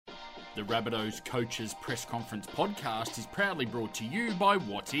The Rabbitohs Coaches Press Conference podcast is proudly brought to you by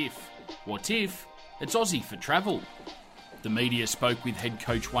What If? What If? It's Aussie for travel. The media spoke with head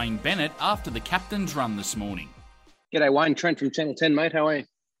coach Wayne Bennett after the captain's run this morning. G'day, Wayne. Trent from Channel 10, mate. How are you?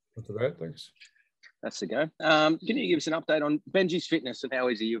 Not too bad, thanks. That's the go. Can you give us an update on Benji's fitness and how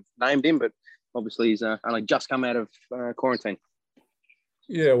is he? You've named him, but obviously he's only just come out of quarantine.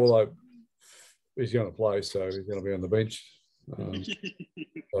 Yeah, well, he's going to play, so he's going to be on the bench. So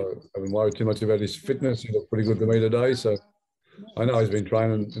I haven't worried too much about his fitness. He looked pretty good to me today. So I know he's been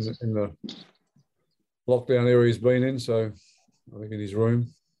training in the lockdown area he's been in. So I think in his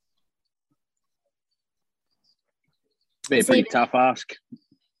room. Be a pretty tough ask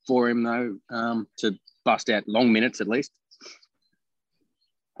for him, though, to bust out long minutes at least.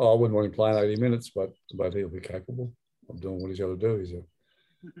 Oh, I wouldn't want him playing 80 minutes, but he'll be capable of doing what he's got to do.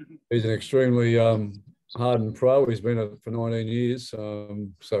 He's an extremely hardened pro. He's been at it for 19 years,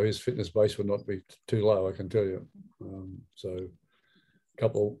 so his fitness base would not be too low, I can tell you. So a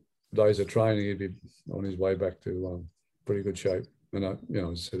couple of days of training, he'd be on his way back to pretty good shape.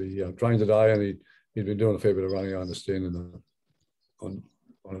 And so he trained today, and he'd been doing a fair bit of running, I understand, on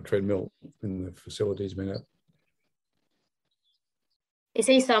a treadmill in the facility he's been at. Is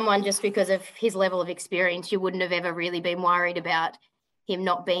he someone, just because of his level of experience, you wouldn't have ever really been worried about him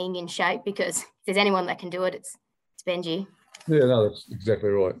not being in shape? Because if there's anyone that can do it, it's Benji. Yeah, no, that's exactly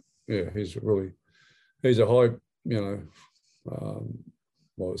right. Yeah, he's a high,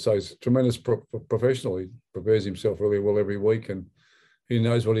 so he's a tremendous professional. He prepares himself really well every week, and he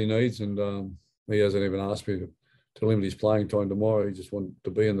knows what he needs, and he hasn't even asked me to limit his playing time tomorrow. He just wanted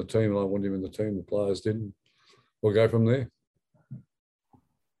to be in the team, and I want him in the team. The players didn't. We'll go from there.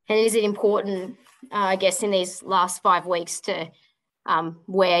 And is it important, I guess, in these last 5 weeks to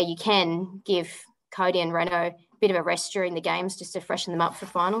where you can give Cody and Reno a bit of a rest during the games just to freshen them up for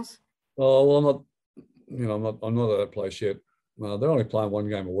finals? Oh, well, I'm not at that place yet. They're only playing one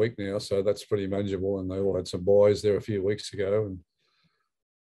game a week now, so that's pretty manageable. And they all had some buys there a few weeks ago, and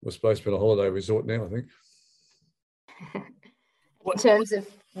we're supposed to be in a holiday resort now, I think.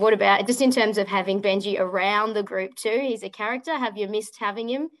 In terms of having Benji around the group too? He's a character. Have you missed having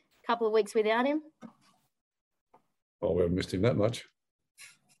him a couple of weeks without him? Oh, we haven't missed him that much.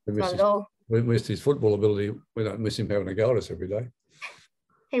 Not at all. We missed his football ability. We don't miss him having a go at us every day.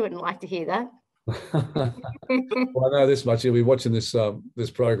 He wouldn't like to hear that. Well, I know this much. He'll be watching this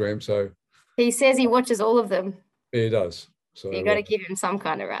program, so he says he watches all of them. Yeah, he does. So you got to give him some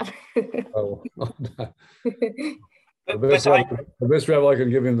kind of rap. The best rap I can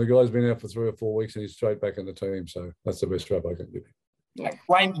give him, the guy's been out for 3 or 4 weeks and he's straight back in the team. So that's the best rap I can give him. Yeah.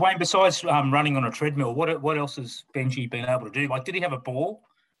 Wayne, besides running on a treadmill, what else has Benji been able to do? Like, did he have a ball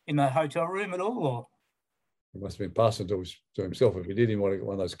in the hotel room at all? Or? He must have been passing to himself. If he did, he might have got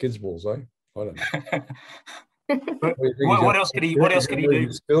one of those kids' balls, eh? I don't know. What else could he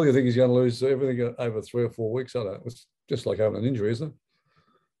do? Still, you think he's going to lose everything over 3 or 4 weeks? I don't know. It's just like having an injury, isn't it?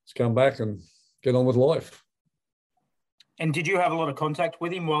 Just come back and get on with life. And did you have a lot of contact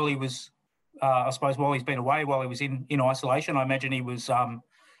with him while he was, while he's been away, while he was in isolation? I imagine he was,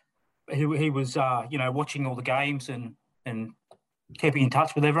 watching all the games and keeping in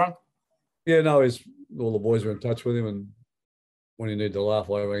touch with everyone. Yeah, no, all the boys were in touch with him, and when he needed to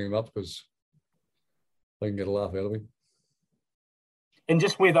laugh, I rang him up because they can get a laugh out of him. And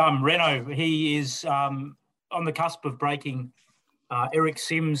just with Reno, he is on the cusp of breaking Eric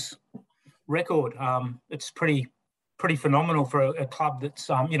Sims' record. It's pretty phenomenal for a club that's,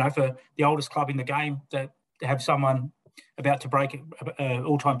 for the oldest club in the game to have someone about to break an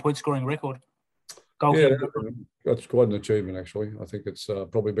all-time point scoring record. Yeah, that's quite an achievement, actually. I think it's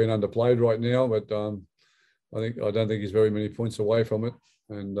probably been underplayed right now, but I don't think he's very many points away from it.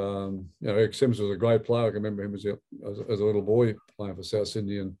 And, Eric Sims was a great player. I can remember him as a little boy playing for South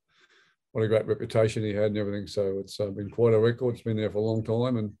Sydney, and what a great reputation he had and everything. So it's been quite a record. It's been there for a long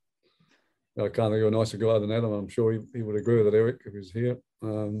time, and I can't think of a nicer guy than Adam. I'm sure he would agree with it, Eric, if he's here.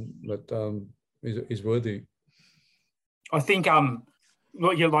 But he's worthy. I think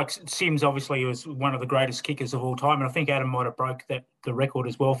Sims obviously was one of the greatest kickers of all time, and I think Adam might have broke the record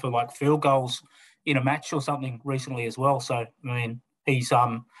as well for like field goals in a match or something recently as well. So I mean, he's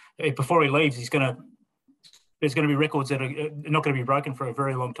before he leaves, there's going to be records that are not going to be broken for a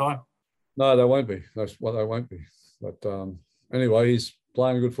very long time. No, they won't be. They won't be. But anyway, he's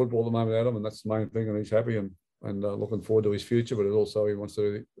playing good football at the moment, Adam, and that's the main thing, and he's happy and looking forward to his future, but also he wants to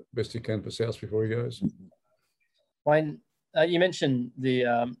do the best he can for South before he goes. Wayne, you mentioned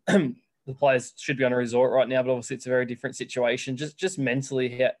the players should be on a resort right now, but obviously it's a very different situation. Just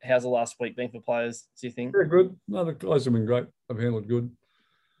mentally, how's the last week been for players, do you think? Very good. No, the guys have been great. They've handled good.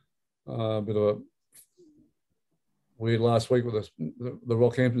 A bit of a weird last week with the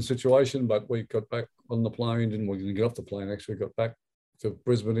Rockhampton situation, but we got back on the plane, didn't we? Didn't get off the plane, actually. Got back to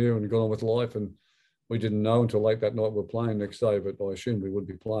Brisbane here and got on with life, and we didn't know until late that night we were playing next day, but I assumed we would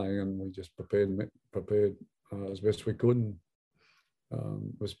be playing, and we just prepared as best we could. And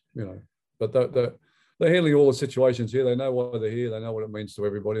was, you know, but they're handling all the situations here. They know why they're here. They know what it means to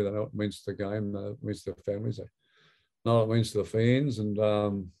everybody. They know what it means to the game. They know what it means to their families. They know what it means to the fans, and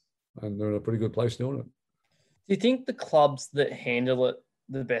they're in a pretty good place doing it. Do you think the clubs that handle it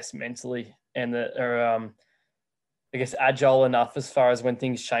the best mentally and that are, I guess, agile enough as far as when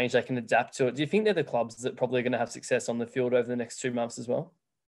things change, they can adapt to it? Do you think they're the clubs that probably are going to have success on the field over the next 2 months as well?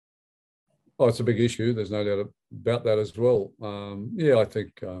 Oh, it's a big issue. There's no doubt about that as well. Yeah, I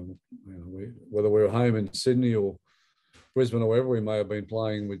think you know, whether we're home in Sydney or Brisbane or wherever we may have been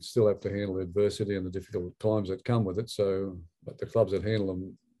playing, we'd still have to handle the adversity and the difficult times that come with it. So, but the clubs that handle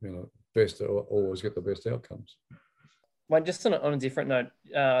them, you know, best always get the best outcomes. Well, just on a different note,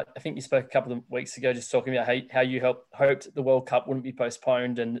 I think you spoke a couple of weeks ago just talking about how you hoped the World Cup wouldn't be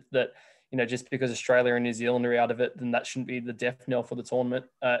postponed, and that, you know, just because Australia and New Zealand are out of it, then that shouldn't be the death knell for the tournament.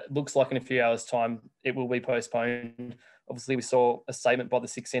 It looks like in a few hours' time it will be postponed. Obviously, we saw a statement by the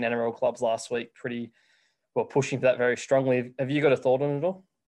 16 NRL clubs last week, pretty well pushing for that very strongly. Have you got a thought on it all?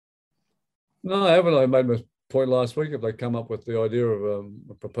 No, I haven't. I made my point last week. If they come up with the idea of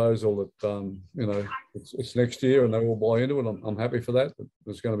a proposal that you know, it's next year and they all buy into it, I'm happy for that.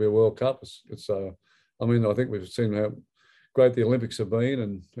 There's going to be a World Cup. I mean, I think we've seen how great the Olympics have been,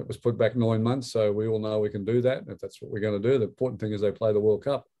 and it was put back 9 months, so we all know we can do that. If that's what we're going to do, the important thing is they play the World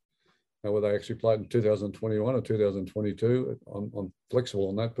Cup. Now, whether they actually play it in 2021 or 2022, I'm flexible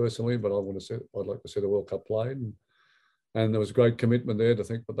on that personally, but I'd like to see the World Cup played. And there was great commitment there to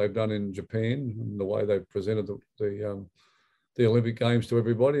think what they've done in Japan and the way they've presented the Olympic Games to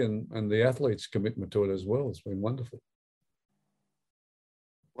everybody, and the athletes' commitment to it as well. It's been wonderful.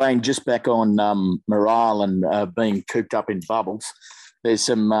 Wayne, just back on morale and being cooped up in bubbles, there's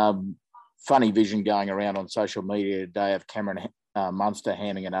some funny vision going around on social media today of Cameron Munster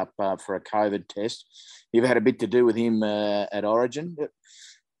handing it up for a COVID test. You've had a bit to do with him at Origin.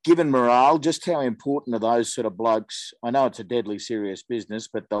 Given morale, just how important are those sort of blokes? I know it's a deadly serious business,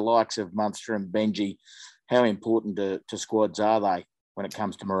 but the likes of Munster and Benji, how important to squads are they when it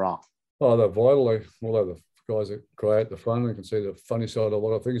comes to morale? Oh, they're vital. Although the guys that create the fun and can see the funny side of a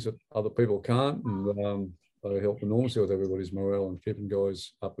lot of things that other people can't, and they help enormously with everybody's morale and keeping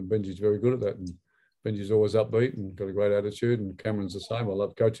guys up. And Benji's very good at that, and Benji's always upbeat and got a great attitude, and Cameron's the same. I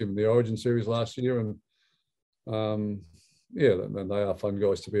loved coaching him in the Origin series last year, and yeah, they are fun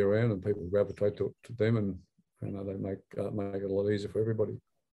guys to be around, and people gravitate to them, and you know, they make it a lot easier for everybody.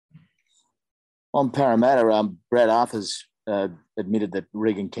 On Parramatta, Brad Arthur's admitted that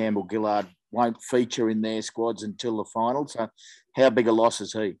Regan Campbell-Gillard won't feature in their squads until the final. So how big a loss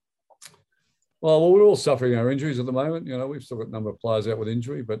is he? Well, we're all suffering our injuries at the moment. You know, we've still got a number of players out with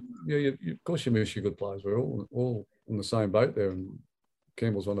injury, but yeah, of course you miss your good players. We're all in the same boat there, and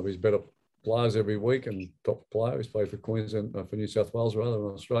Campbell's one of his better players every week and top player. He's played for Queensland, for New South Wales rather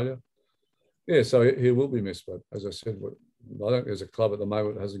than Australia. Yeah, so he will be missed. But as I said, I don't think there's a club at the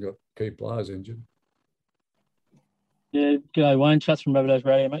moment that hasn't got key players injured. Yeah, g'day Wayne, Chats from Rabbitohs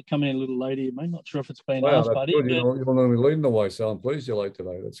Radio, mate. Coming in a little late here, mate. Not sure if it's been asked, buddy. Good. You're normally leading the way, so I'm pleased you're late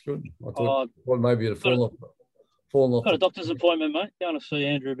today. That's good. I thought maybe you'd fallen off. Got a doctor's appointment, mate. Going to see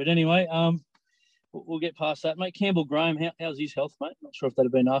Andrew, but anyway, we'll get past that, mate. Campbell Graham, how's his health, mate? Not sure if that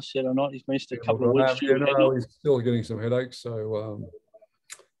had been asked yet or not. He's missed a couple of weeks. He's still getting some headaches, so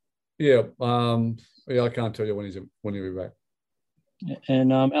I can't tell you when he'll be back.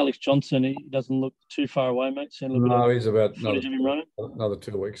 And Alex Johnson, he doesn't look too far away, mate. He's about another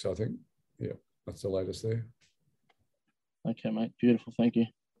 2 weeks, I think. Yeah, that's the latest there. Okay, mate. Beautiful. Thank you.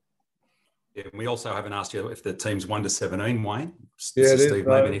 Yeah, we also haven't asked you if the team's 1 to 17, Wayne. Yeah, Steve,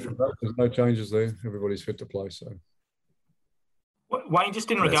 there's no changes there. Everybody's fit to play. So, Wayne, just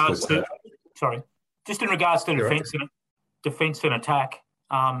in regards to defence and attack,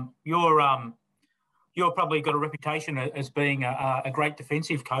 you're probably got a reputation as being a great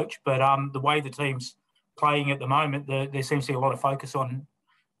defensive coach, but the way the team's playing at the moment, there seems to be a lot of focus on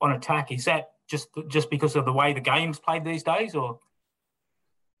attack. Is that just because of the way the game's played these days, or?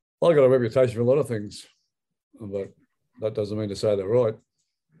 I've got a reputation for a lot of things, but that doesn't mean to say they're right.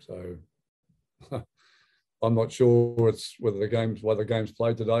 So I'm not sure it's whether the game's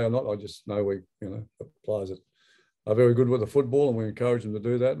played today or not. I just know the players that are very good with the football, and we encourage them to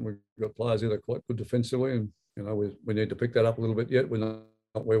do that. And we've got players here that are quite good defensively, and we need to pick that up a little bit yet. We're not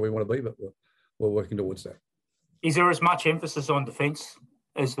where we want to be, but we're working towards that. Is there as much emphasis on defence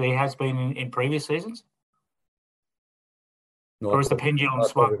as there has been in previous seasons? No, Or is the pendulum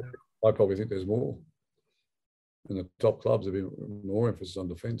swung? I probably think there's more. In the top clubs, there'll be more emphasis on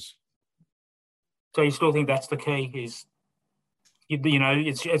defence. So you still think that's the key? Is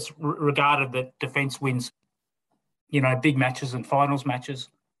it's regarded that defence wins, big matches and finals matches.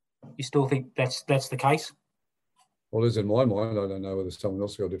 You still think that's the case? Well, as in my mind, I don't know whether someone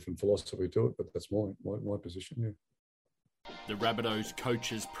else got a different philosophy to it, but that's my position. Yeah. The Rabbitohs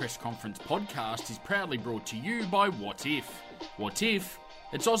Coaches Press Conference podcast is proudly brought to you by What If? What If?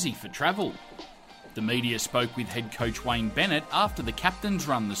 It's Aussie for travel. The media spoke with head coach Wayne Bennett after the captain's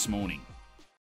run this morning.